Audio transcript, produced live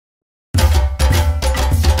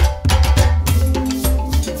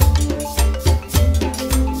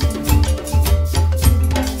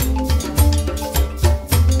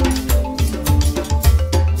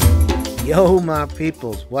Yo my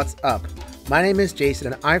peoples, what's up? My name is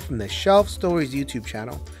Jason and I'm from the Shelf Stories YouTube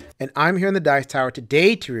channel, and I'm here in the Dice Tower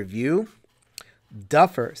today to review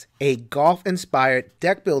Duffers, a golf-inspired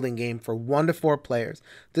deck building game for 1 to 4 players.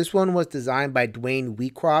 This one was designed by Dwayne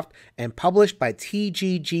Wheatcroft and published by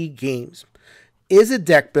TGG Games. Is a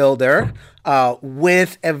deck builder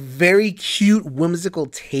with a very cute, whimsical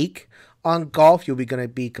take on golf. You'll be going to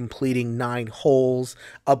be completing 9 holes,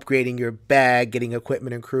 upgrading your bag, getting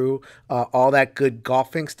equipment and crew, all that good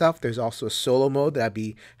golfing stuff. There's also a solo mode that I'd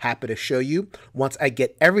be happy to show you once I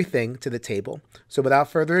get everything to the table. So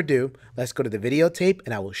without further ado, let's go to the videotape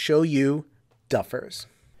and I will show you Duffers.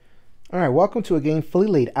 All right, welcome to a game fully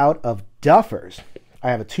laid out of Duffers.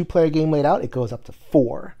 I have a 2-player game laid out. It goes up to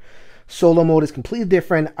 4. Solo mode is completely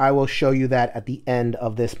different. I will show you that at the end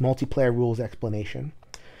of this multiplayer rules explanation.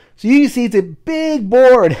 So you can see it's a big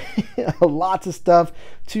board, lots of stuff,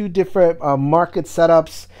 2 different market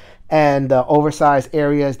setups and oversized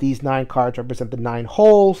areas. These 9 cards represent the 9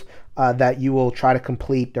 holes that you will try to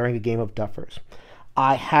complete during a game of Duffers.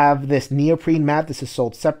 I have this neoprene mat. This is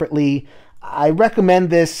sold separately. I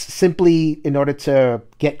recommend this simply in order to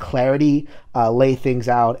get clarity, lay things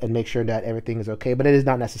out, and make sure that everything is okay. But it is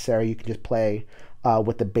not necessary. You can just play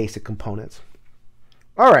with the basic components.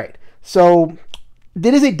 All right, so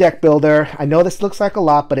this is a deck builder. I know this looks like a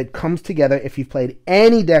lot, but it comes together if you've played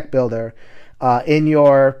any deck builder in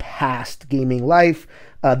your past gaming life.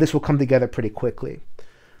 This will come together pretty quickly.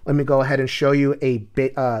 Let me go ahead and show you a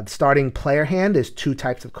starting player hand. There's 2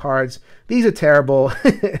 types of cards. These are terrible.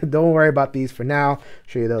 Don't worry about these for now. I'll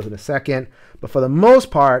show you those in a second. But for the most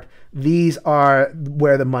part, these are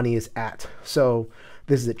where the money is at. So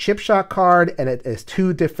this is a chip shot card, and it has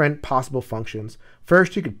 2 different possible functions.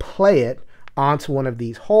 First, you could play it onto one of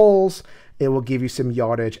these holes. It will give you some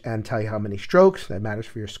yardage and tell you how many strokes. That matters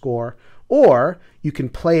for your score. Or you can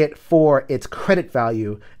play it for its credit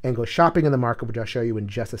value and go shopping in the market, which I'll show you in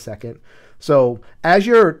just a second. So as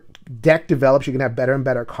your deck develops, you can have better and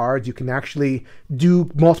better cards. You can actually do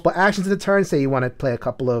multiple actions in a turn. Say you want to play a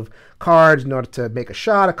couple of cards in order to make a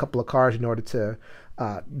shot, a couple of cards in order to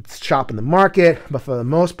shop in the market. But for the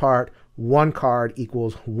most part, 1 card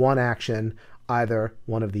equals 1 action, either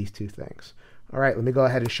one of these 2 things. All right, let me go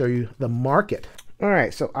ahead and show you the market. All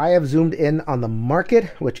right, so I have zoomed in on the market,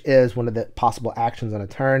 which is one of the possible actions on a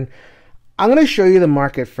turn. I'm going to show you the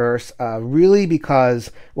market first, really because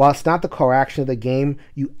while it's not the core action of the game,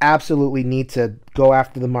 you absolutely need to go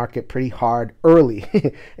after the market pretty hard early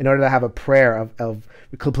in order to have a prayer of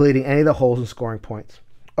completing any of the holes and scoring points.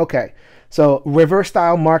 Okay, so reverse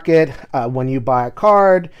style market, when you buy a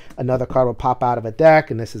card, another card will pop out of a deck,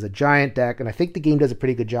 and this is a giant deck, and I think the game does a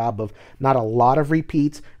pretty good job of not a lot of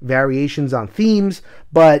repeats, variations on themes,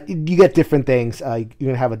 but you get different things. You're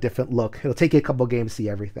going to have a different look. It'll take you a couple games to see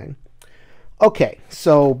everything. Okay,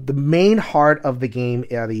 so the main heart of the game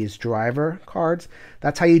are these driver cards.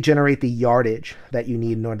 That's how you generate the yardage that you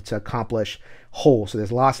need in order to accomplish holes. So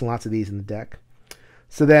there's lots and lots of these in the deck.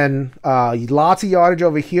 So then lots of yardage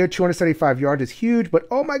over here. 275 yards is huge, but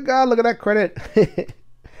oh my God, look at that credit.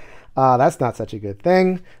 That's not such a good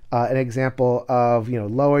thing. An example of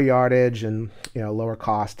lower yardage and lower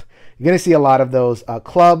cost. You're going to see a lot of those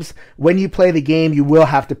clubs. When you play the game, you will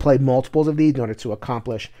have to play multiples of these in order to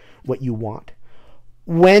accomplish what you want.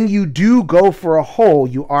 When you do go for a hole,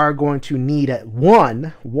 you are going to need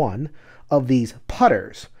one of these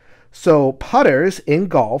putters. So putters in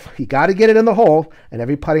golf, you got to get it in the hole, and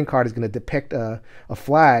every putting card is going to depict a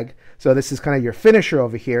flag. So this is kind of your finisher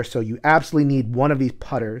over here. So you absolutely need one of these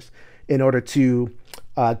putters in order to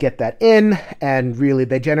get that in. And really,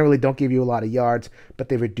 they generally don't give you a lot of yards, but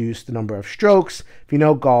they reduce the number of strokes. If you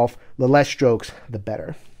know golf, the less strokes, the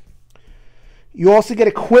better. You also get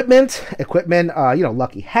equipment,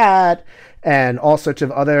 lucky hat, and all sorts of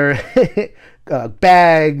other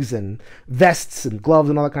bags and vests and gloves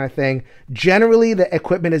and all that kind of thing. Generally, the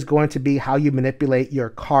equipment is going to be how you manipulate your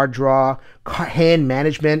card draw, hand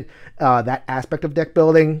management, that aspect of deck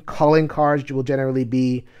building. Culling cards will generally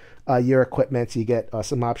be your equipment, so you get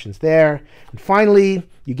some options there. And finally,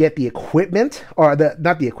 you get the equipment, or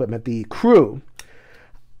the crew.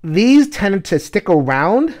 These tend to stick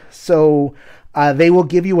around, so they will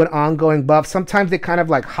give you an ongoing buff. Sometimes they kind of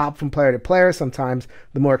like hop from player to player. Sometimes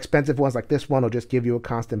the more expensive ones like this one will just give you a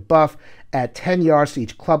constant buff. At 10 yards to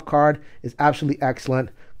each club card is absolutely excellent.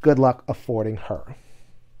 Good luck affording her.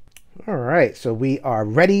 All right, so we are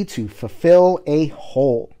ready to fulfill a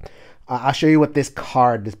hole. I'll show you what this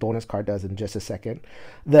bonus card does in just a second.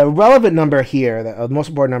 The relevant number here, the most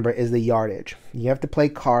important number, is the yardage. You have to play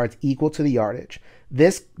cards equal to the yardage.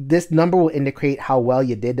 This number will indicate how well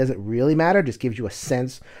you did. Doesn't really matter, just gives you a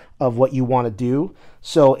sense of what you want to do.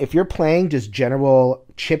 So if you're playing just general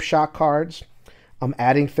chip shot cards, I'm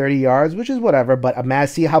adding 30 yards, which is whatever, but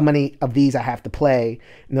see how many of these I have to play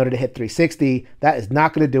in order to hit 360. That is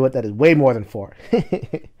not going to do it. That is way more than 4. So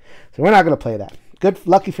we're not going to play that.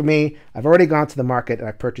 Lucky for me, I've already gone to the market and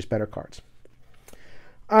I've purchased better cards.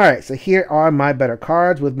 All right, so here are my better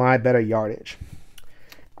cards with my better yardage.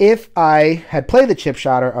 If I had played the chip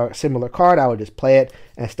shot or a similar card, I would just play it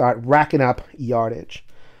and start racking up yardage.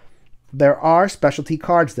 There are specialty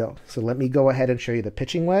cards though, so let me go ahead and show you the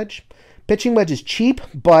pitching wedge. Pitching wedge is cheap,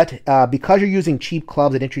 but because you're using cheap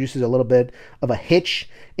clubs, it introduces a little bit of a hitch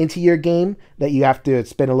into your game that you have to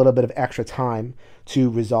spend a little bit of extra time to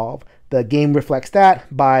resolve. The game reflects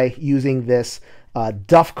that by using this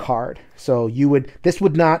Duff card. So this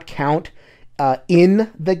would not count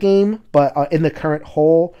in the game, but in the current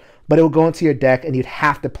hole, but it will go into your deck and you'd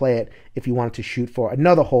have to play it if you wanted to shoot for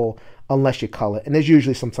another hole unless you cull it. And there's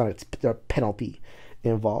usually some sort of penalty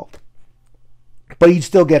involved. But you'd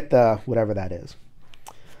still get the whatever that is.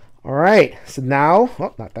 All right, so now,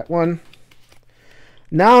 oh, not that one.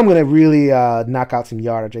 Now I'm going to really knock out some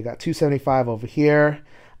yardage. I got 275 over here,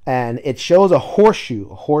 and it shows a horseshoe.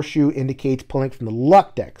 A horseshoe indicates pulling from the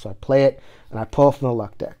luck deck. So I play it, and I pull from the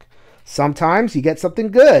luck deck. Sometimes you get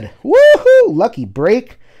something good. Woohoo! Lucky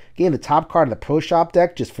break. Getting the top card of the Pro Shop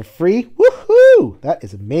deck just for free. Woohoo! That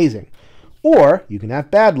is amazing. Or you can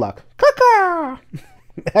have bad luck. Caca!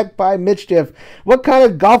 Magpie mischief. What kind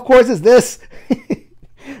of golf course is this?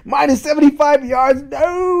 Minus 75 yards.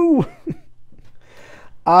 No!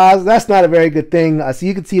 That's not a very good thing. So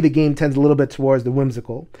you can see the game tends a little bit towards the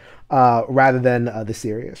whimsical rather than the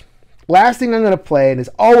serious. Last thing I'm going to play, and this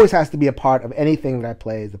always has to be a part of anything that I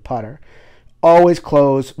play, is the putter. Always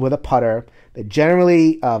close with a putter. They're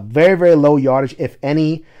generally very, very low yardage, if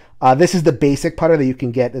any. This is the basic putter that you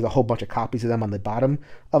can get. There's a whole bunch of copies of them on the bottom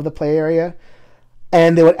of the play area.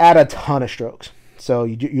 And they would add a ton of strokes. So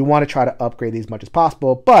you want to try to upgrade these as much as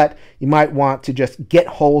possible, but you might want to just get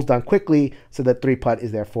holes done quickly so that 3-putt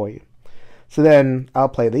is there for you. So then I'll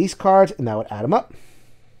play these cards, and that would add them up.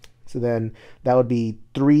 So then that would be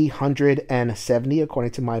 370,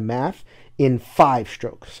 according to my math, in 5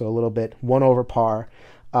 strokes. So a little bit 1 over par,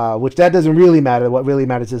 which that doesn't really matter. What really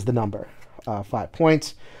matters is the number, 5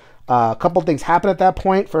 points. A couple things happen at that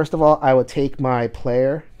point. First of all, I would take my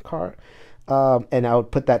player card, and I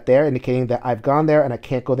would put that there, indicating that I've gone there and I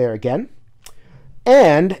can't go there again.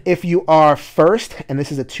 And if you are first, and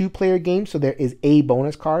this is a 2-player game, so there is a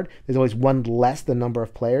bonus card, there's always one less the number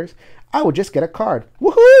of players, I would just get a card.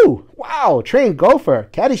 Woohoo! Wow! Train Gopher,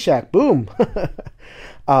 Caddyshack, boom!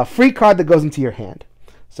 Free card that goes into your hand.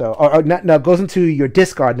 So, no, goes into your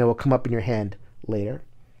discard and it will come up in your hand later.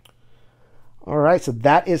 All right, so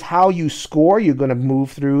that is how you score. You're going to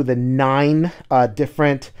move through the 9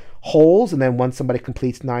 different holes, and then once somebody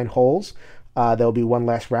completes 9 holes, there will be one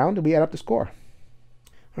last round, and we add up the score.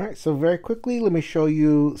 All right, so very quickly, let me show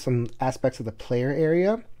you some aspects of the player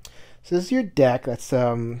area. So this is your deck. That's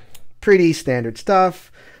pretty standard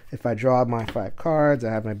stuff. If I draw my 5 cards,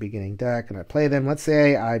 I have my beginning deck, and I play them. Let's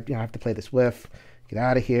say I have to play this whiff. Get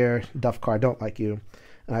out of here. Duff card, don't like you.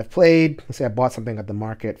 And I've played, let's say I bought something at the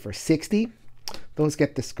market for 60. Those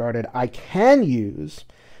get discarded. I can use,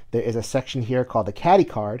 there is a section here called the caddy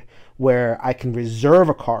card where I can reserve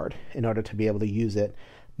a card in order to be able to use it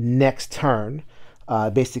next turn.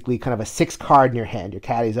 Basically kind of a 6 card in your hand. Your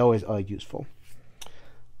caddy is always useful.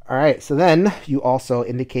 All right, so then you also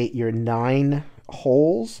indicate your 9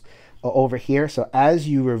 holes over here. So as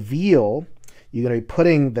you reveal, you're going to be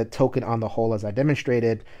putting the token on the hole as I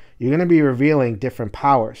demonstrated. You're going to be revealing different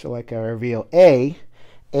powers. So like I reveal A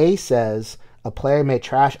says a player may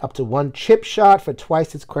trash up to 1 chip shot for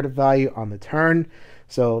twice its credit value on the turn.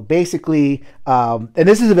 So basically, and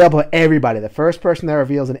this is available to everybody. The first person that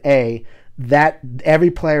reveals an A, that every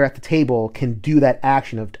player at the table can do that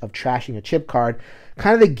action of trashing a chip card.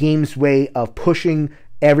 Kind of the game's way of pushing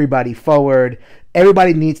everybody forward.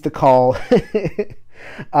 Everybody needs to call.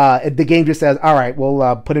 The game just says, all right,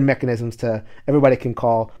 we'll put in mechanisms to everybody can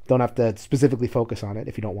call. Don't have to specifically focus on it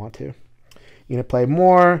if you don't want to. You're going to play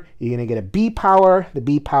more. You're going to get a B power. The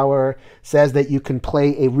B power says that you can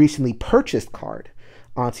play a recently purchased card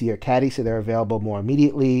onto your caddy, so they're available more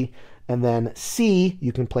immediately. And then C,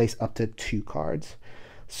 you can place up to 2 cards.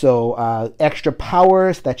 So extra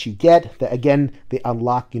powers that you get, that again, they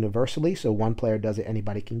unlock universally. So one player does it,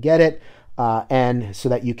 anybody can get it. and so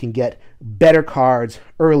that you can get better cards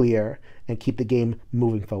earlier and keep the game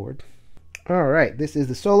moving forward. All right, this is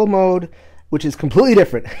the solo mode, which is completely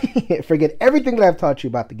different. Forget everything that I've taught you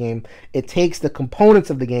about the game. It takes the components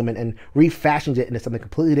of the game and refashions it into something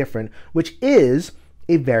completely different, which is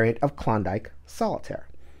a variant of Klondike Solitaire.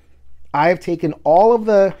 I have taken all of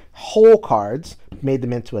the whole cards, made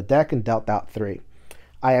them into a deck, and dealt out 3.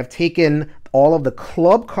 I have taken all of the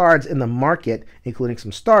club cards in the market, including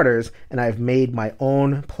some starters, and I've made my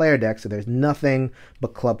own player deck, so there's nothing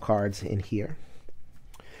but club cards in here.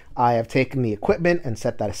 I have taken the equipment and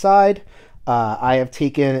set that aside. I have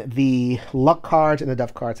taken the luck cards and the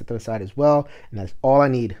duff cards, set them aside as well, and that's all I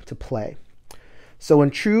need to play. So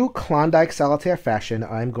in true Klondike Solitaire fashion,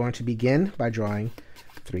 I'm going to begin by drawing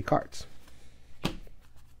 3 cards.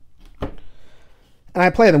 And I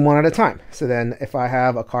play them one at a time. So then if I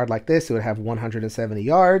have a card like this, it would have 170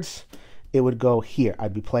 yards. It would go here.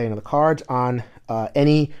 I'd be playing the cards on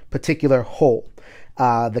any particular hole.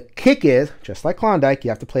 The kick is, just like Klondike, you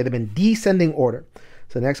have to play them in descending order.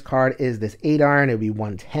 So the next card is this 8-iron. It would be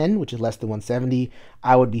 110, which is less than 170.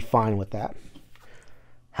 I would be fine with that.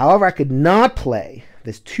 However, I could not play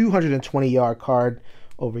this 220-yard card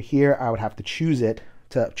over here. I would have to choose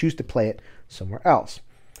to play it somewhere else.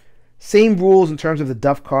 Same rules in terms of the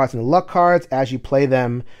duff cards and the luck cards. As you play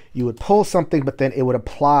them, you would pull something, but then it would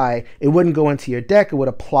apply. It wouldn't go into your deck. It would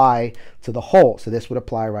apply to the hole. So this would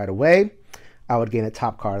apply right away. I would gain a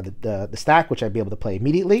top card of the stack, which I'd be able to play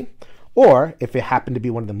immediately. Or if it happened to be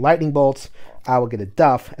one of them lightning bolts, I would get a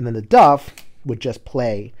duff, and then the duff would just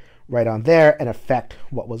play right on there and affect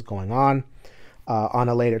what was going on. On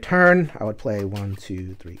a later turn, I would play 1,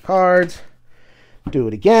 2, 3 cards. Do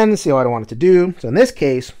it again, see what I want it to do. So in this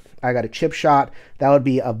case, I got a chip shot. That would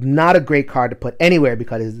be not a great card to put anywhere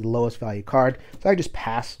because it's the lowest value card. So I just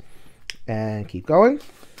pass and keep going.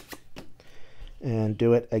 And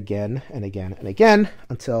do it again and again and again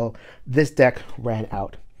until this deck ran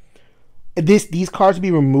out. These cards will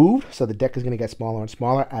be removed, so the deck is going to get smaller and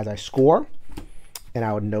smaller as I score. And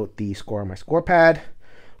I would note the score on my score pad.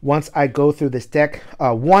 Once I go through this deck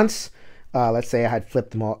let's say I had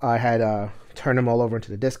flipped them all, I had turned them all over into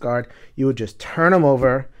the discard, you would just turn them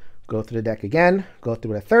over, go through the deck again, go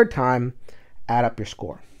through it a third time, add up your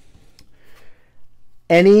score.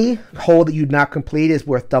 Any hole that you'd not complete is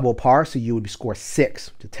worth double par, so you would score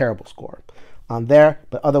 6. It's a terrible score on there,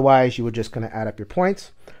 but otherwise you were just going to add up your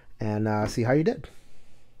points and see how you did.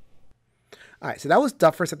 All right, so that was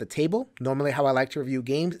Duffers at the table. Normally how I like to review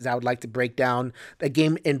games is I would like to break down the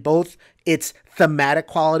game in both its thematic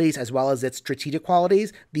qualities as well as its strategic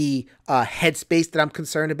qualities, the headspace that I'm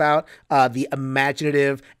concerned about, the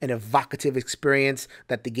imaginative and evocative experience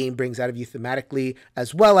that the game brings out of you thematically,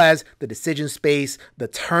 as well as the decision space, the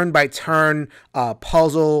turn-by-turn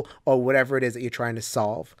puzzle, or whatever it is that you're trying to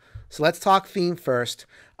solve. So let's talk theme first.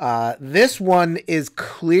 This one is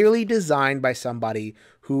clearly designed by somebody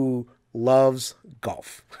who loves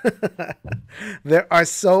golf. There are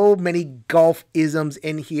so many golf isms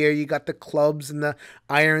in here. You got the clubs and the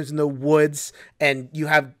irons and the woods, and you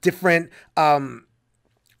have different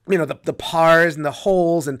the pars and the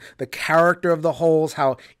holes and the character of the holes,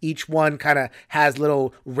 how each one kind of has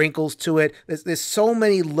little wrinkles to it. There's so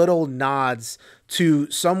many little nods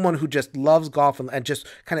to someone who just loves golf and just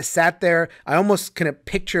kind of sat there. I almost kind of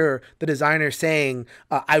picture the designer saying,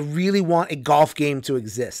 I really want a golf game to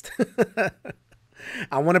exist.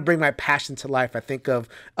 I want to bring my passion to life. I think of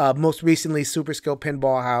most recently Super Skill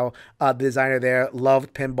Pinball, how the designer there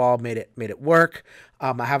loved pinball, made it work.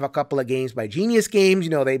 I have a couple of games by Genius Games.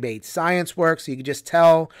 They made science work, so you could just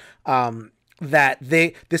tell that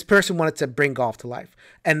this person wanted to bring golf to life,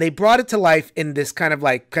 and they brought it to life in this kind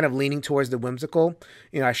of leaning towards the whimsical.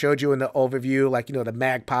 I showed you in the overview, the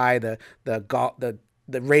magpie, the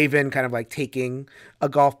raven, kind of like taking a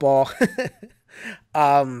golf ball.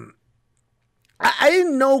 I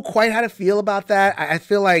didn't know quite how to feel about that. I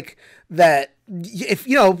feel like that if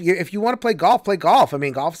you want to play golf. I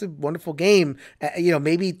mean, golf's a wonderful game.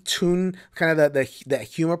 Maybe tune kind of the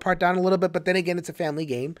humor part down a little bit, but then again, it's a family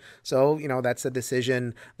game. So, that's a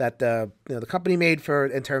decision that the company made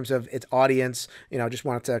in terms of its audience. Just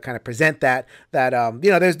wanted to kind of present that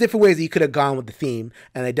there's different ways that you could have gone with the theme,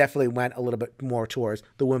 and they definitely went a little bit more towards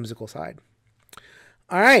the whimsical side.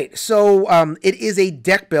 All right, so it is a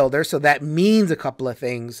deck builder, so that means a couple of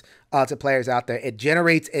things to players out there.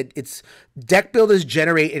 It's deck builders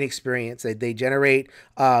generate an experience. They generate,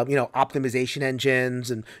 optimization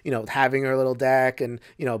engines and, having a little deck and,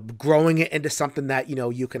 growing it into something that,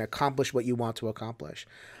 you can accomplish what you want to accomplish.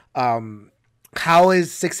 How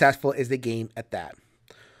successful is the game at that?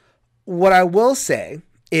 What I will say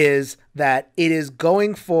is that it is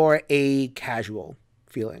going for a casual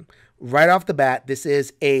feeling. Right off the bat, this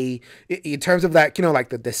is in terms of that, like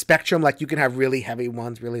the spectrum, like you can have really heavy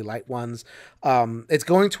ones, really light ones. It's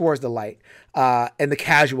going towards the light and the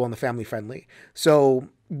casual and the family friendly. So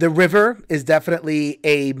the river is definitely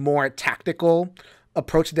a more tactical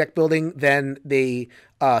approach to deck building than the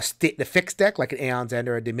fixed deck, like an Aeon's End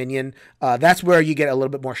or a Dominion. That's where you get a little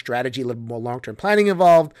bit more strategy, a little bit more long-term planning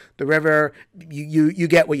involved. The river, you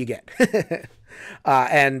get what you get.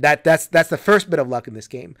 And that's the first bit of luck in this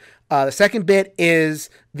game. The second bit is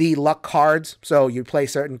the luck cards. So you play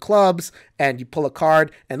certain clubs and you pull a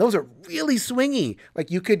card, and those are really swingy. Like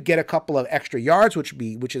you could get a couple of extra yards, which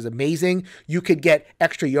is amazing. You could get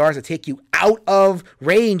extra yards to take you out of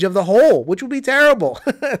range of the hole, which would be terrible,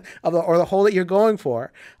 or the hole that you're going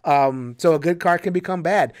for. So a good card can become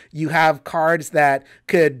bad. You have cards that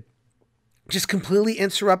could just completely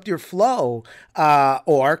interrupt your flow,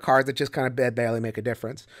 or cards that just kind of barely make a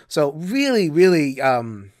difference. So really, really,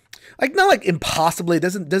 not like impossibly, it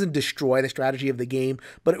doesn't destroy the strategy of the game,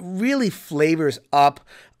 but it really flavors up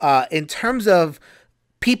in terms of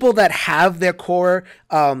people that have their core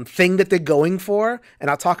thing that they're going for, and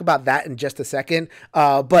I'll talk about that in just a second.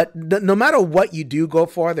 But no matter what you do go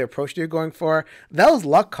for, the approach that you're going for, those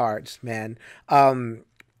luck cards, man,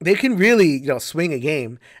 they can really, swing a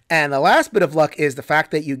game. And the last bit of luck is the fact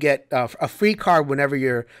that you get a free card whenever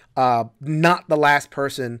you're not the last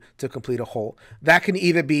person to complete a hole. That can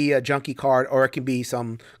either be a junkie card, or it can be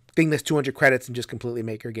some thing that's 200 credits and just completely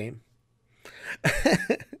make your game.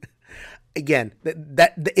 Again,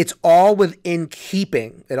 that it's all within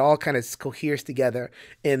keeping. It all kind of coheres together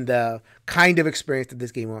in the kind of experience that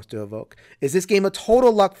this game wants to evoke. Is this game a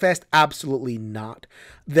total luck fest? Absolutely not.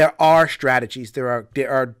 There are strategies. There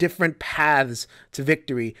are different paths to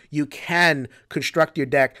victory. You can construct your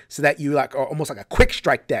deck so that you are almost like a quick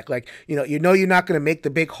strike deck. Like you're not going to make the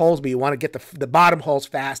big holes, but you want to get the bottom holes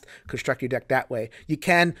fast. Construct your deck that way. You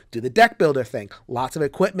can do the deck builder thing. Lots of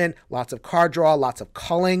equipment, lots of card draw, lots of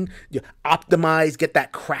culling. You optimize, get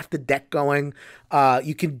that crafted deck going.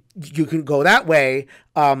 You can go that way.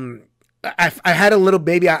 I had a little,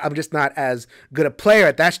 maybe I'm just not as good a player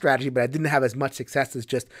at that strategy, but I didn't have as much success as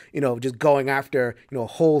just going after,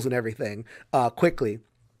 holes and everything quickly.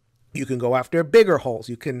 You can go after bigger holes.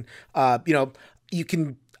 You can, you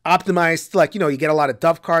can optimize, you get a lot of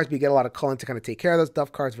Duff cards, but you get a lot of culling to kind of take care of those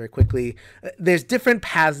Duff cards very quickly. There's different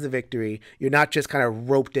paths to victory. You're not just kind of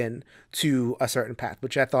roped in to a certain path,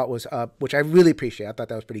 which I thought was, which I really appreciate. I thought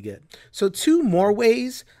that was pretty good. So 2 more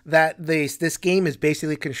ways that this game is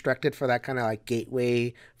basically constructed for that kind of like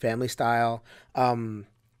gateway family style. I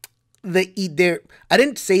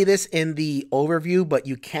didn't say this in the overview, but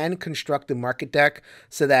you can construct the market deck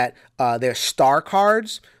so that there's star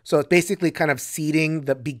cards. So it's basically kind of seeding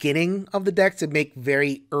the beginning of the deck to make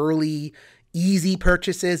very early, easy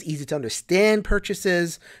purchases, easy to understand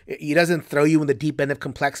purchases. It doesn't throw you in the deep end of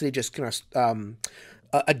complexity, just kind of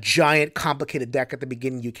a giant complicated deck at the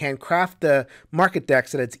beginning. You can craft the market deck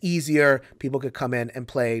so that it's easier. People could come in and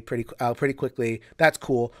play pretty quickly. That's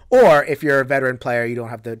cool. Or if you're a veteran player, you don't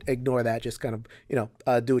have to ignore that. Just kind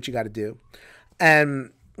of, do what you got to do.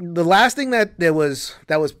 And the last thing that was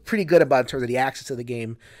pretty good about in terms of the access to the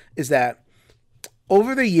game is that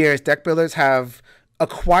over the years, deck builders have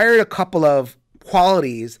acquired a couple of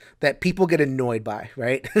qualities that people get annoyed by,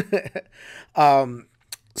 right?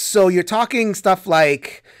 So you're talking stuff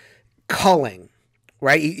like culling,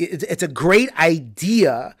 right? It's a great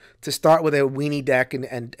idea to start with a weenie deck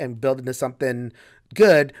and build into something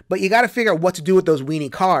good, but you got to figure out what to do with those weenie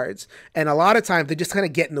cards. And a lot of times they just kind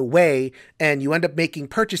of get in the way, and you end up making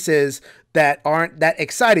purchases that aren't that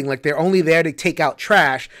exciting. Like they're only there to take out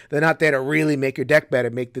trash. They're not there to really make your deck better,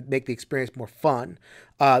 make the experience more fun.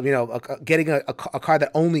 Getting a card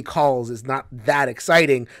that only calls is not that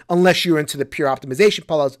exciting unless you're into the pure optimization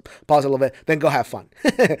puzzle of it. Then go have fun.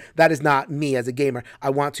 That is not me as a gamer. I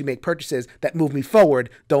want to make purchases that move me forward.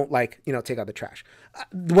 Don't take out the trash.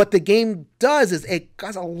 What the game does is it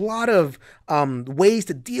has a lot of ways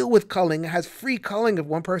to deal with culling. It has free culling. If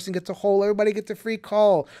one person gets a hole, everybody gets a free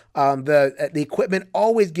call. The equipment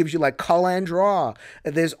always gives you like call and draw.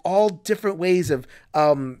 There's all different ways of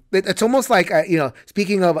it's almost like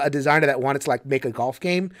speaking of a designer that wanted to like make a golf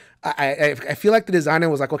game, I feel like the designer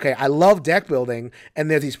was like, okay, I love deck building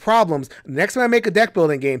and there's these problems. Next time I make a deck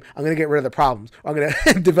building game, I'm going to get rid of the problems. I'm going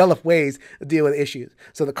to develop ways to deal with issues.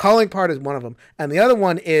 So the culling part is one of them. And the other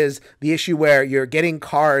one is the issue where you're getting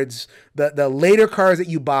cards, the later cards that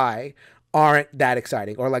you buy aren't that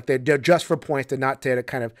exciting, or like they're just for points. They're not there to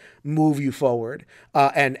kind of move you forward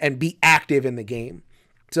and be active in the game.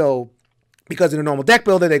 So because in a normal deck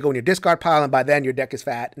builder, they go in your discard pile, and by then your deck is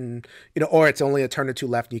fat, and or it's only a turn or two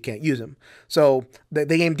left, and you can't use them. So the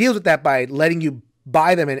game deals with that by letting you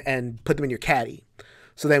buy them and put them in your caddy.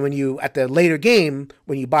 So then when you, at the later game,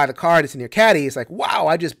 when you buy the card, it's in your caddy, it's like, wow,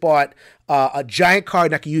 I just bought a giant card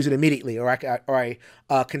and I can use it immediately, or I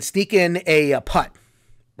can sneak in a putt,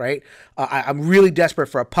 right? I'm really desperate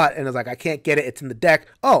for a putt, and it's like, I can't get it, it's in the deck.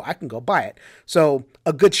 Oh, I can go buy it. So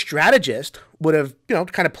a good strategist would have,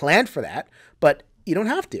 kind of planned for that, but you don't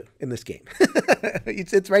have to in this game.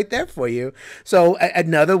 It's right there for you. So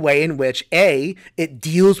another way in which A, it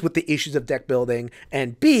deals with the issues of deck building,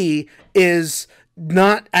 and B, is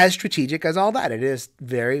not as strategic as all that. It is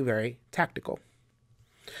very, very tactical.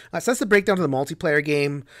 So that's the breakdown of the multiplayer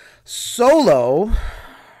game. Solo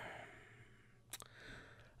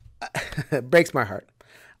breaks my heart.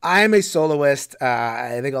 I'm a soloist.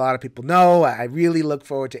 I think a lot of people know. I really look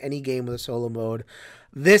forward to any game with a solo mode.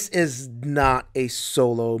 This is not a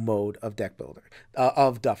solo mode of deck builder,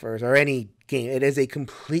 of Duffers, or any game. It is a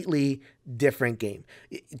completely different game.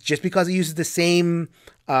 Just because it uses the same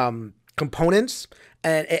components,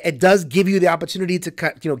 and it does give you the opportunity to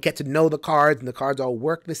get to know the cards, and the cards all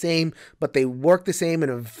work the same, but they work the same in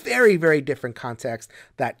a very, very different context,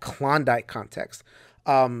 that Klondike context.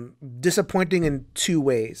 Disappointing in two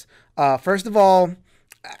ways. First of all,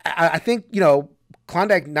 I think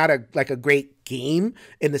Klondike not a great game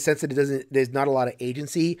in the sense that there's not a lot of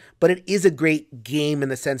agency, but it is a great game in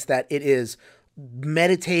the sense that it is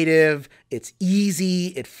meditative, it's easy,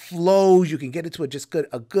 it flows, you can get into a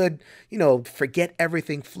good forget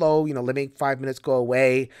everything flow, letting 5 minutes go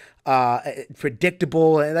away,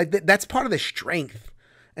 predictable, and that's part of the strength,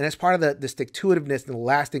 and that's part of the stick-to-itiveness and the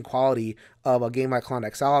lasting quality of a game like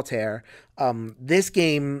Klondike Solitaire. This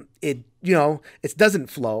game, it doesn't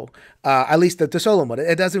flow. At least the solo mode,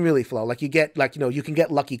 it doesn't really flow. Like you can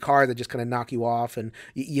get lucky cards that just kind of knock you off, and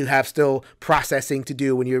you have still processing to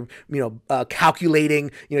do when you're calculating.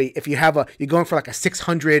 If you're going for like a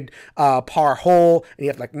 600 par hole, and you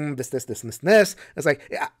have like this, and this. It's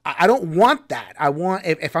like, I don't want that. I want,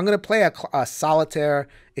 if I'm gonna play a solitaire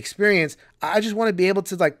experience, I just want to be able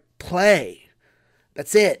to play.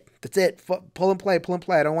 That's it. Pull and play.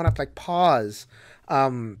 I don't want to pause.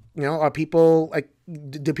 Are people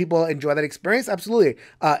do people enjoy that experience? Absolutely.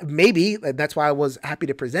 Maybe that's why I was happy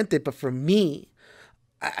to present it. But for me,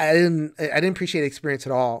 I didn't appreciate the experience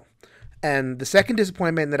at all. And the second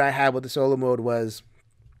disappointment that I had with the solo mode was,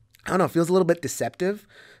 I don't know, it feels a little bit deceptive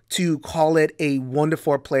to call it a 1 to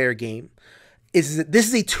 4 player game. This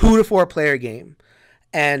is a 2 to 4 player game,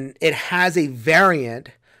 and it has a variant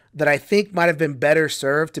that I think might have been better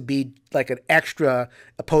served to be like an extra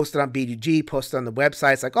posted on BGG, posted on the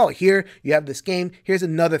website. It's like, oh, here you have this game. Here's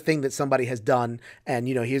another thing that somebody has done, and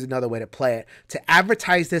here's another way to play it. To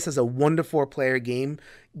advertise this as a 1 to 4 player game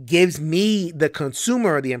gives me, the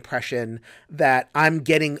consumer, the impression that I'm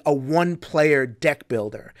getting a 1-player deck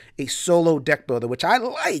builder, a solo deck builder, which I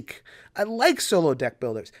like. I like solo deck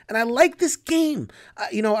builders, and I like this game.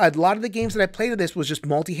 A lot of the games that I played of this was just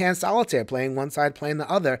multi-hand solitaire, playing one side, playing the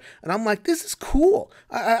other, and I'm like, this is cool.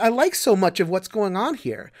 I like so much of what's going on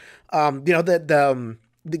here. The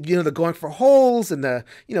going for holes, and the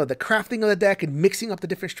crafting of the deck and mixing up the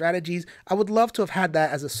different strategies. I would love to have had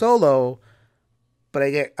that as a solo, but I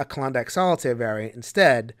get a Klondike Solitaire variant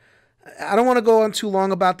instead. I don't want to go on too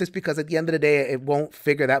long about this because at the end of the day, it won't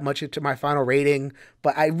figure that much into my final rating,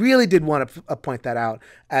 but I really did want to point that out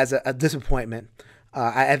as a disappointment.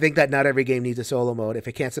 I think that not every game needs a solo mode. If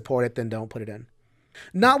it can't support it, then don't put it in.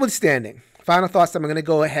 Notwithstanding, final thoughts, I'm going to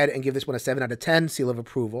go ahead and give this one a 7 out of 10, seal of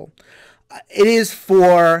approval. It is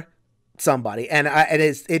for somebody, and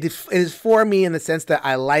it is for me in the sense that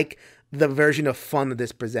I like the version of fun that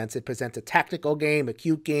this presents. It presents a tactical game, a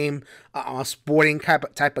cute game, a sporting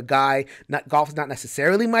type of guy. Golf is not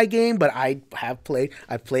necessarily my game, but I've played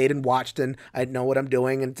and watched, and I know what I'm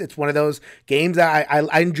doing. And it's one of those games that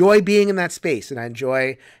I enjoy being in that space, and I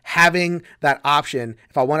enjoy having that option.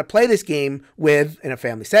 If I want to play this game in a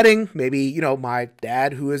family setting, maybe, my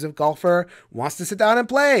dad, who is a golfer, wants to sit down and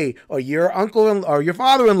play, or your uncle or your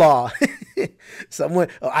father-in-law.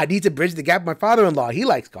 I need to bridge the gap with my father-in-law. He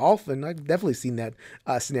likes golf, and I've definitely seen that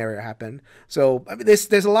scenario happen. So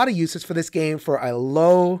there's a lot of uses for this game for a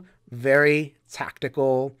low, very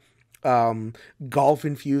tactical,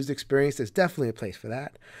 golf-infused experience. There's definitely a place for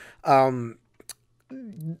that.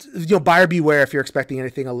 Buyer beware if you're expecting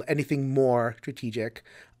anything more strategic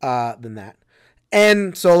than that.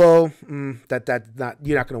 And solo, you're not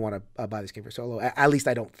going to want to buy this game for solo. At least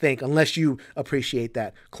I don't think, unless you appreciate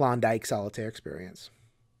that Klondike Solitaire experience.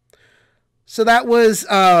 So that was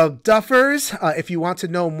Duffers. If you want to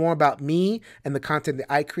know more about me and the content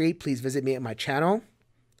that I create, please visit me at my channel,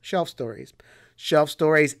 Shelf Stories. Shelf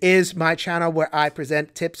Stories is my channel where I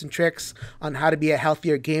present tips and tricks on how to be a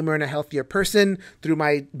healthier gamer and a healthier person through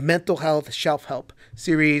my mental health shelf help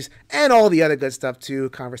series and all the other good stuff too,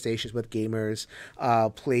 conversations with gamers,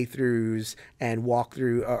 playthroughs and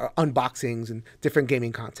walkthrough unboxings and different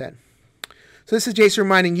gaming content. So this is Jason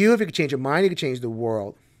reminding you, if you could change your mind, you could change the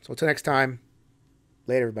world. So until next time,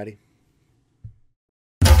 later everybody.